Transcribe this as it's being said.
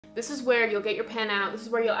This is where you'll get your pen out. This is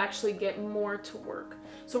where you'll actually get more to work.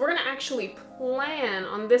 So we're gonna actually plan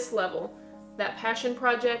on this level, that passion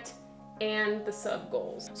project and the sub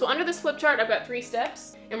goals. So under this flip chart, I've got 3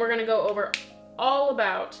 steps, and we're gonna go over all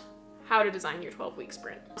about how to design your 12-week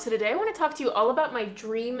sprint. So today I want to talk to you all about my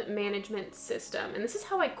dream management system, and this is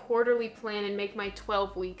how I quarterly plan and make my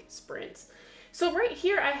 12-week sprints. So right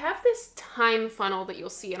here I have this time funnel that you'll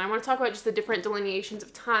see, and I want to talk about just the different delineations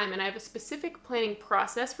of time, and I have a specific planning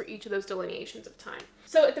process for each of those delineations of time.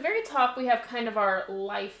 So at the very top we have kind of our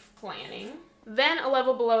life planning. Then a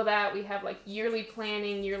level below that we have like yearly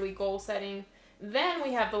planning, yearly goal setting. Then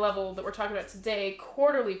we have the level that we're talking about today,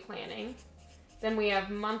 quarterly planning. Then we have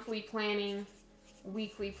monthly planning,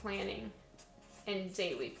 weekly planning, and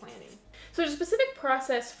daily planning. So there's a specific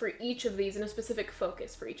process for each of these and a specific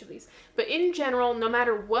focus for each of these. But in general, no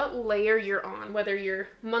matter what layer you're on, whether you're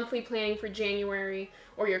monthly planning for January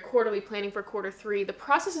or you're quarterly planning for quarter 3, the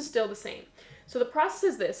process is still the same. So the process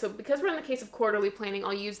is this. So because we're in the case of quarterly planning,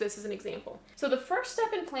 I'll use this as an example. So the first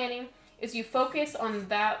step in planning is you focus on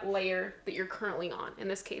that layer that you're currently on, in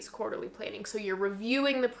this case, quarterly planning. So you're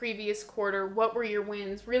reviewing the previous quarter, what were your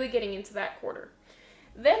wins, really getting into that quarter.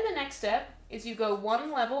 Then the next step is you go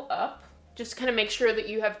 1 level up, just to kind of make sure that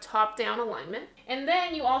you have top-down alignment. And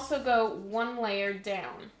then you also go 1 layer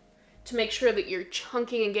down to make sure that you're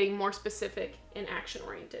chunking and getting more specific and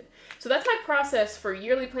action-oriented. So that's my process for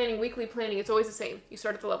yearly planning, weekly planning. It's always the same. You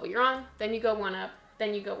start at the level you're on, then you go 1 up,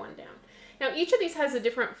 then you go 1 down. Now, each of these has a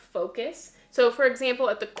different focus. So for example,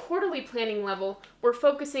 at the quarterly planning level, we're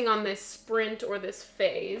focusing on this sprint or this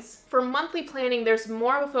phase. For monthly planning, there's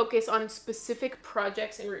more of a focus on specific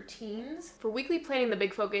projects and routines. For weekly planning, the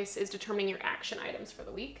big focus is determining your action items for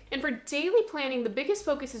the week. And for daily planning, the biggest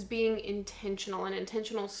focus is being intentional, an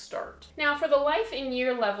intentional start. Now, for the life and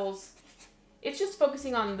year levels, it's just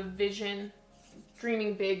focusing on the vision,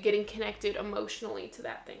 dreaming big, getting connected emotionally to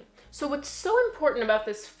that thing. So what's so important about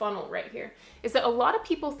this funnel right here is that a lot of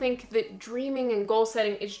people think that dreaming and goal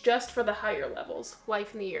setting is just for the higher levels,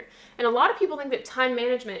 life and the year. And a lot of people think that time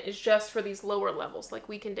management is just for these lower levels, like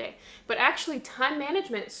week and day. But actually, time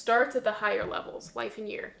management starts at the higher levels, life and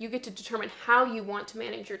year. You get to determine how you want to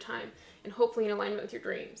manage your time, and hopefully in alignment with your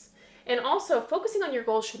dreams. And also, focusing on your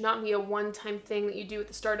goals should not be a one-time thing that you do at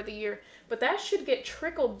the start of the year, but that should get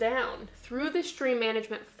trickled down through this dream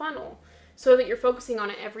management funnel so that you're focusing on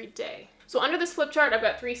it every day. So under this flip chart, I've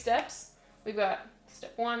got 3 steps. We've got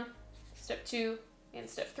step 1, step 2, and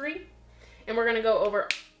step 3. And we're gonna go over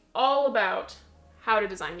all about how to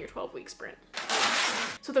design your 12-week sprint.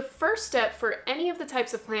 So the first step for any of the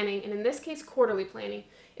types of planning, and in this case quarterly planning,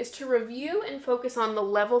 is to review and focus on the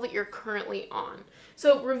level that you're currently on.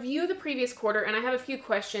 So review the previous quarter, and I have a few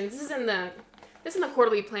questions. This is in the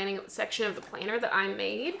quarterly planning section of the planner that I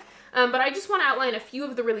made, but I just want to outline a few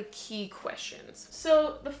of the really key questions.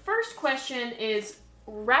 So the first question is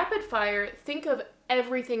rapid fire. Think of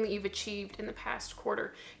everything that you've achieved in the past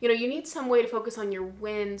quarter. You know, you need some way to focus on your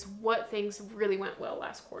wins, what things really went well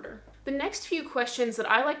last quarter. The next few questions that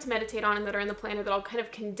I like to meditate on and that are in the planner that I'll kind of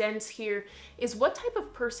condense here is, what type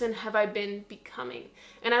of person have I been becoming?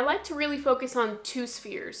 And I like to really focus on 2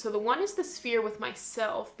 spheres. So the one is the sphere with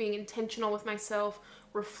myself, being intentional with myself,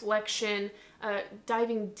 reflection,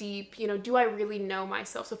 diving deep, you know, do I really know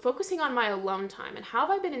myself? So focusing on my alone time and how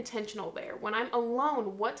have I been intentional there? When I'm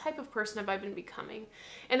alone, what type of person have I been becoming?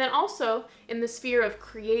 And then also in the sphere of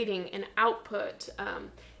creating and output,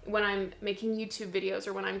 when I'm making YouTube videos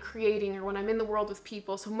or when I'm creating or when I'm in the world with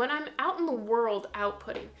people. So when I'm out in the world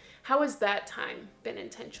outputting, how has that time been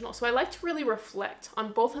intentional? So I like to really reflect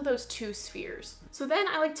on both of those 2 spheres. So then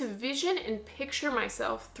I like to vision and picture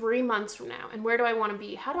myself 3 months from now. And where do I want to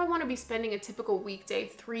be? How do I want to be spending a typical weekday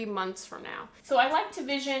 3 months from now? So I like to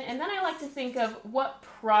vision, and then I like to think of what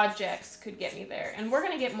projects could get me there. And we're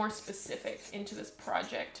going to get more specific into this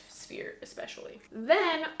project sphere especially.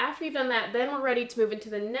 Then after you've done that, then we're ready to move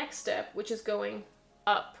into the next step, which is going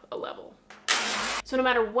up a level. So no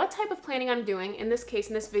matter what type of planning I'm doing, in this case,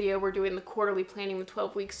 in this video, we're doing the quarterly planning, the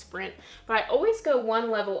 12-week sprint, but I always go 1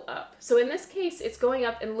 level up. So in this case, it's going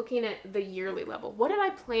up and looking at the yearly level. What did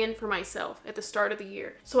I plan for myself at the start of the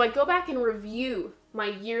year? So I go back and review my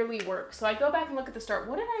yearly work. So I go back and look at the start.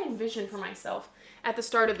 What did I envision for myself at the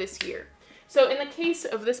start of this year? So in the case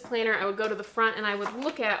of this planner, I would go to the front and I would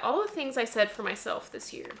look at all the things I said for myself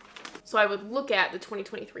this year. So I would look at the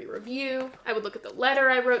 2023 review, I would look at the letter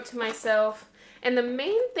I wrote to myself, And the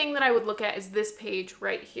main thing that I would look at is this page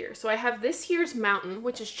right here. So I have this year's mountain,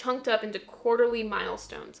 which is chunked up into quarterly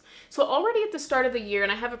milestones. So already at the start of the year,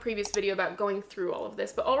 and I have a previous video about going through all of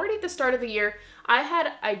this, but already at the start of the year, I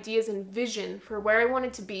had ideas and vision for where I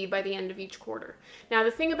wanted to be by the end of each quarter. Now, the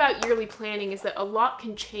thing about yearly planning is that a lot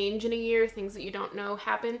can change in a year, things that you don't know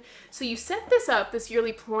happen. So you set this up, this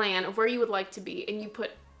yearly plan of where you would like to be, and you put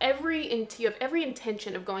you have every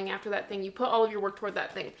intention of going after that thing. You put all of your work toward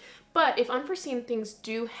that thing. But if unforeseen things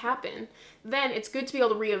do happen, then it's good to be able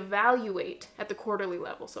to reevaluate at the quarterly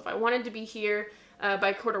level. So if I wanted to be here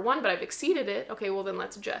by quarter one, but I've exceeded it, okay, well then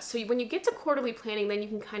let's adjust. So when you get to quarterly planning, then you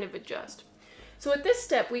can kind of adjust. So at this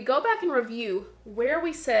step, we go back and review where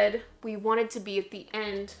we said we wanted to be at the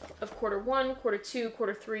end of quarter one, quarter two,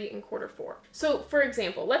 quarter three, and quarter four. So for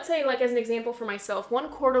example, let's say, like as an example for myself, one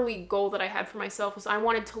quarterly goal that I had for myself was I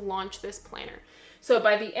wanted to launch this planner. So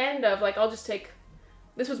by the end of, like,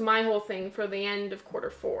 this was my whole thing for the end of quarter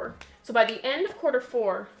four. So by the end of quarter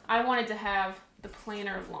four, I wanted to have the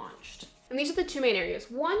planner launched. And these are the two main areas.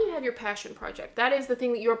 One, you have your passion project. That is the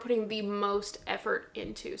thing that you're putting the most effort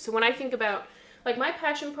into. So when I think about like my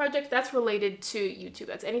passion project, that's related to YouTube.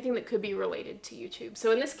 That's anything that could be related to YouTube.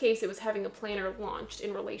 So in this case, it was having a planner launched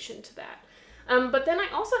in relation to that. But then I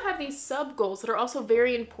also have these sub goals that are also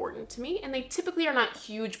very important to me, and they typically are not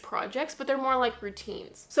huge projects, but they're more like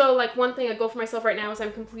routines. So like one thing, a goal for myself right now is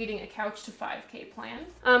I'm completing a couch to 5K plan.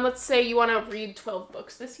 Let's say you want to read 12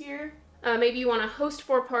 books this year. Maybe you want to host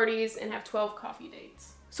 4 parties and have 12 coffee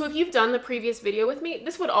dates. So if you've done the previous video with me,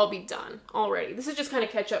 this would all be done already. This is just kind of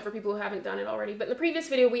catch up for people who haven't done it already. But in the previous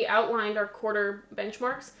video, we outlined our quarter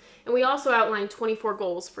benchmarks, and we also outlined 24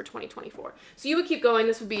 goals for 2024. So you would keep going.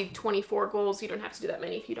 This would be 24 goals. You don't have to do that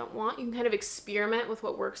many if you don't want. You can kind of experiment with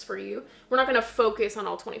what works for you. We're not going to focus on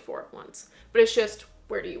all 24 at once, but it's just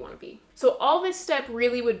where do you want to be? So all this step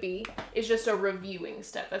really would be is just a reviewing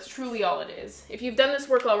step. That's truly all it is. If you've done this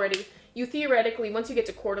work already, you theoretically, once you get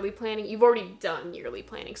to quarterly planning, you've already done yearly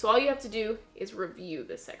planning. So all you have to do is review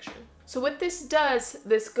this section. So what this does,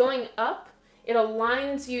 this going up, it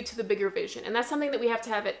aligns you to the bigger vision. And that's something that we have to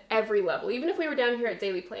have at every level. Even if we were down here at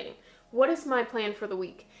daily planning, what is my plan for the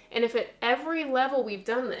week? And if at every level we've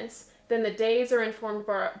done this, then the days are informed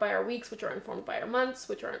by our weeks, which are informed by our months,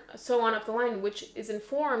 which are so on up the line, which is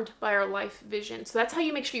informed by our life vision. So that's how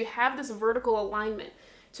you make sure you have this vertical alignment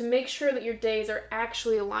to make sure that your days are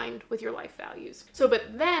actually aligned with your life values. So,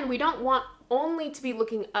 but then we don't want only to be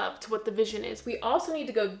looking up to what the vision is. We also need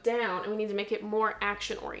to go down, and we need to make it more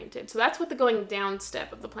action oriented. So that's what the going down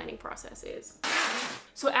step of the planning process is.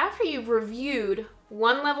 So after you've reviewed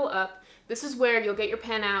one level up, this is where you'll get your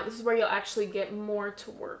pen out. This is where you'll actually get more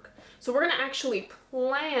to work. So we're gonna actually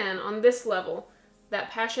plan on this level, that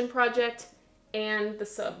passion project, and the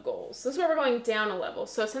sub goals. So this is where we're going down a level.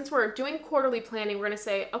 So since we're doing quarterly planning, we're gonna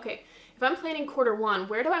say, okay, if I'm planning quarter one,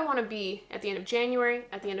 where do I wanna be at the end of January,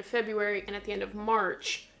 at the end of February, and at the end of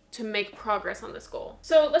March to make progress on this goal?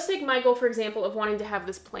 So let's take my goal, for example, of wanting to have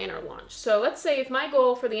this planner launched. So let's say if my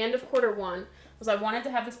goal for the end of quarter one was I wanted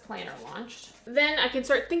to have this planner launched, then I can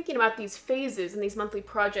start thinking about these phases and these monthly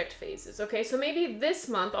project phases. Okay, so maybe this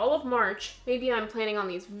month, all of March, maybe I'm planning on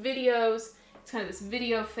these videos. It's kind of this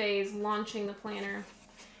video phase, launching the planner.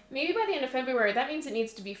 Maybe by the end of February, that means it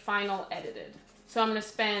needs to be final edited. So I'm gonna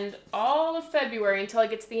spend all of February until I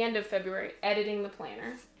get to the end of February editing the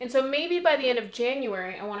planner. And so maybe by the end of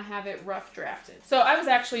January, I wanna have it rough drafted. So I was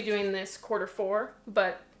actually doing this quarter four,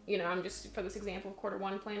 but you know, I'm just, for this example, quarter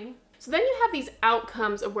one planning. So then you have these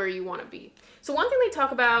outcomes of where you want to be. So one thing they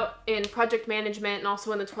talk about in project management and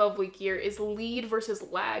also in the 12-week year is lead versus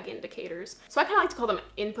lag indicators. So I kind of like to call them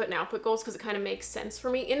input and output goals because it kind of makes sense for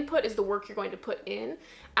me. Input is the work you're going to put in.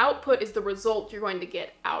 Output is the result you're going to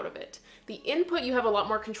get out of it. The input you have a lot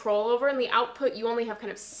more control over, and the output you only have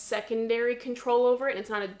kind of secondary control over it, and it's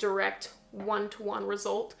not a direct one-to-one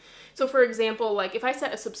result. So for example, like if I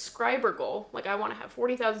set a subscriber goal, like I want to have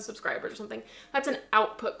 40,000 subscribers or something, that's an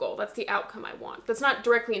output goal. That's the outcome I want. That's not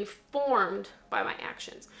directly informed by my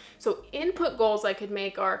actions. So input goals I could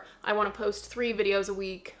make are, I want to post 3 videos a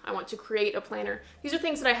week. I want to create a planner. These are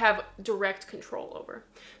things that I have direct control over.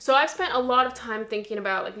 So I've spent a lot of time thinking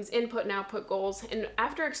about like these input and output goals. And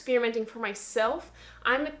after experimenting for myself,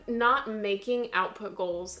 I'm not making output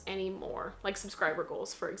goals anymore, like subscriber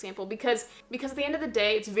goals, for example, because at the end of the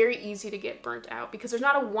day, it's very easy to get burnt out because there's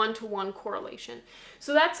not a one-to-one correlation.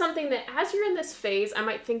 So that's something that as you're in this phase, I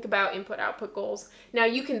might think about input-output goals. Now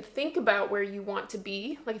you can think about where you want to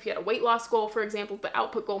be. Like if you had a weight loss goal, for example, the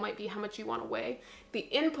output goal might be how much you want to weigh. The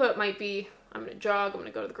input might be, I'm gonna jog, I'm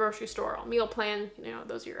gonna go to the grocery store, I'll meal plan, you know,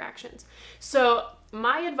 those are your actions. So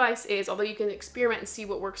my advice is, although you can experiment and see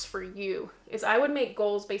what works for you, is I would make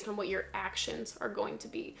goals based on what your actions are going to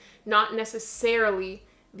be, not necessarily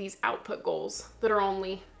these output goals that are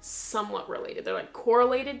only somewhat related. They're like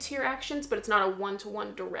correlated to your actions, but it's not a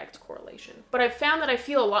one-to-one direct correlation. But I've found that I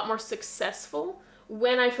feel a lot more successful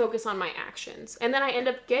when I focus on my actions. And then I end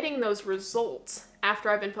up getting those results after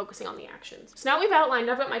I've been focusing on the actions. So now we've outlined,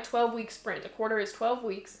 I've got my 12-week sprint. A quarter is 12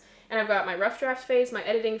 weeks. And I've got my rough draft phase, my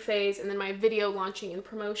editing phase, and then my video launching and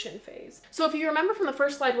promotion phase. So if you remember from the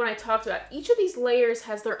first slide when I talked about, each of these layers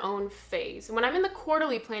has their own phase. And when I'm in the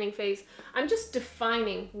quarterly planning phase, I'm just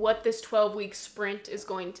defining what this 12-week sprint is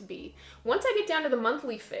going to be. Once I get down to the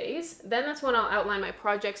monthly phase, then that's when I'll outline my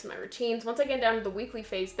projects and my routines. Once I get down to the weekly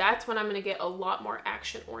phase, that's when I'm gonna get a lot more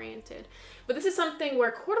action-oriented. But this is something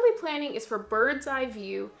where quarterly planning is for bird's eye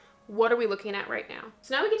view. What are we looking at right now?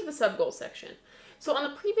 So now we get to the sub-goal section. So on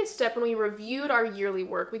the previous step, when we reviewed our yearly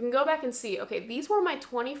work, we can go back and see, okay, these were my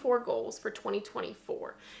 24 goals for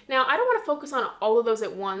 2024. Now, I don't want to focus on all of those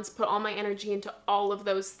at once, put all my energy into all of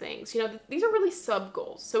those things. You know, these are really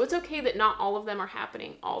sub-goals, so it's okay that not all of them are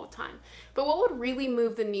happening all the time. But what would really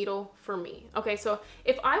move the needle for me? Okay, so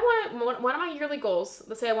if I wanted, one of my yearly goals,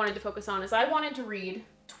 let's say I wanted to focus on, is I wanted to read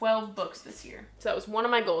 12 books this year. So that was one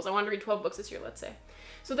of my goals. I wanted to read 12 books this year, let's say.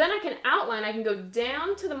 So then I can outline, I can go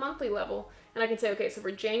down to the monthly level, and I can say, okay, so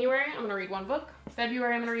for January, I'm gonna read one book,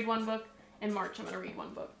 February, I'm gonna read one book, and March, I'm gonna read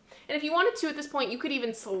one book. And if you wanted to at this point, you could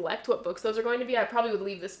even select what books those are going to be. I probably would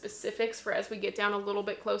leave the specifics for as we get down a little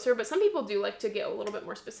bit closer, but some people do like to get a little bit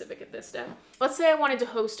more specific at this step. Let's say I wanted to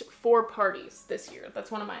host 4 parties this year. Let's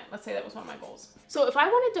say that was one of my goals. So if I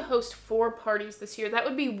wanted to host 4 parties this year, that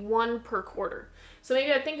would be 1 per quarter. So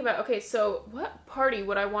maybe I'd think about, okay, so what party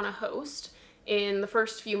would I wanna host in the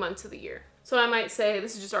first few months of the year? So I might say,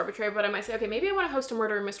 this is just arbitrary, but I might say, okay, maybe I want to host a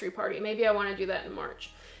murder mystery party. Maybe I want to do that in March.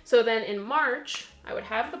 So then in March, I would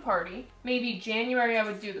have the party. Maybe January, I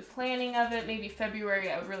would do the planning of it. Maybe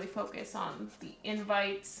February, I would really focus on the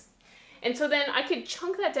invites. And so then I could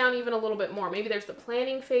chunk that down even a little bit more. Maybe there's the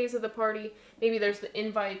planning phase of the party. Maybe there's the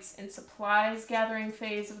invites and supplies gathering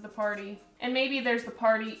phase of the party. And maybe there's the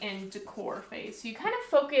party and decor phase. So you kind of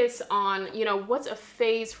focus on, you know, what's a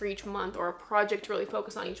phase for each month or a project to really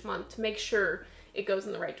focus on each month to make sure it goes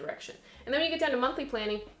in the right direction. And then when you get down to monthly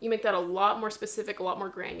planning, you make that a lot more specific, a lot more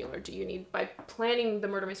granular. Do you need, by planning the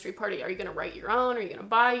murder mystery party, are you gonna write your own? Are you gonna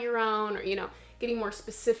buy your own? Or, you know, getting more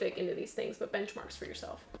specific into these things, but benchmarks for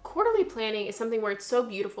yourself. Quarterly planning is something where it's so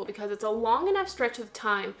beautiful because it's a long enough stretch of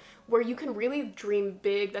time where you can really dream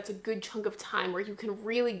big. That's a good chunk of time where you can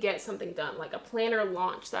really get something done, like a planner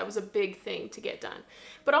launch. That was a big thing to get done.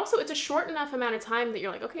 But also it's a short enough amount of time that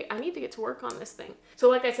you're like, okay, I need to get to work on this thing. So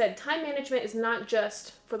like I said, time management is not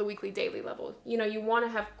just for the weekly, daily level. You know, you want to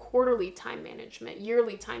have quarterly time management,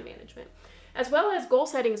 yearly time management. As well as goal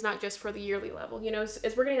setting is not just for the yearly level. You know, as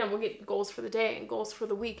we're getting on, we'll get goals for the day and goals for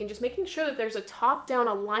the week and just making sure that there's a top-down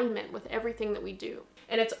alignment with everything that we do.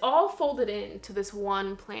 And it's all folded into this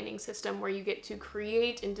one planning system where you get to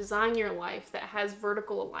create and design your life that has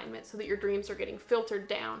vertical alignment so that your dreams are getting filtered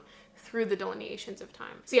down through the delineations of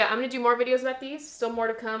time. So yeah, I'm gonna do more videos about these, still more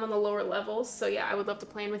to come on the lower levels. So yeah, I would love to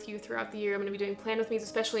plan with you throughout the year. I'm gonna be doing plan with me's,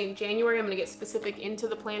 especially in January. I'm gonna get specific into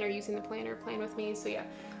the planner, using the planner, plan with me. So yeah,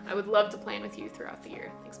 I would love to plan with you throughout the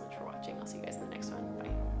year. Thanks so much for watching. I'll see you guys in the next one.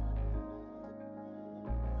 Bye.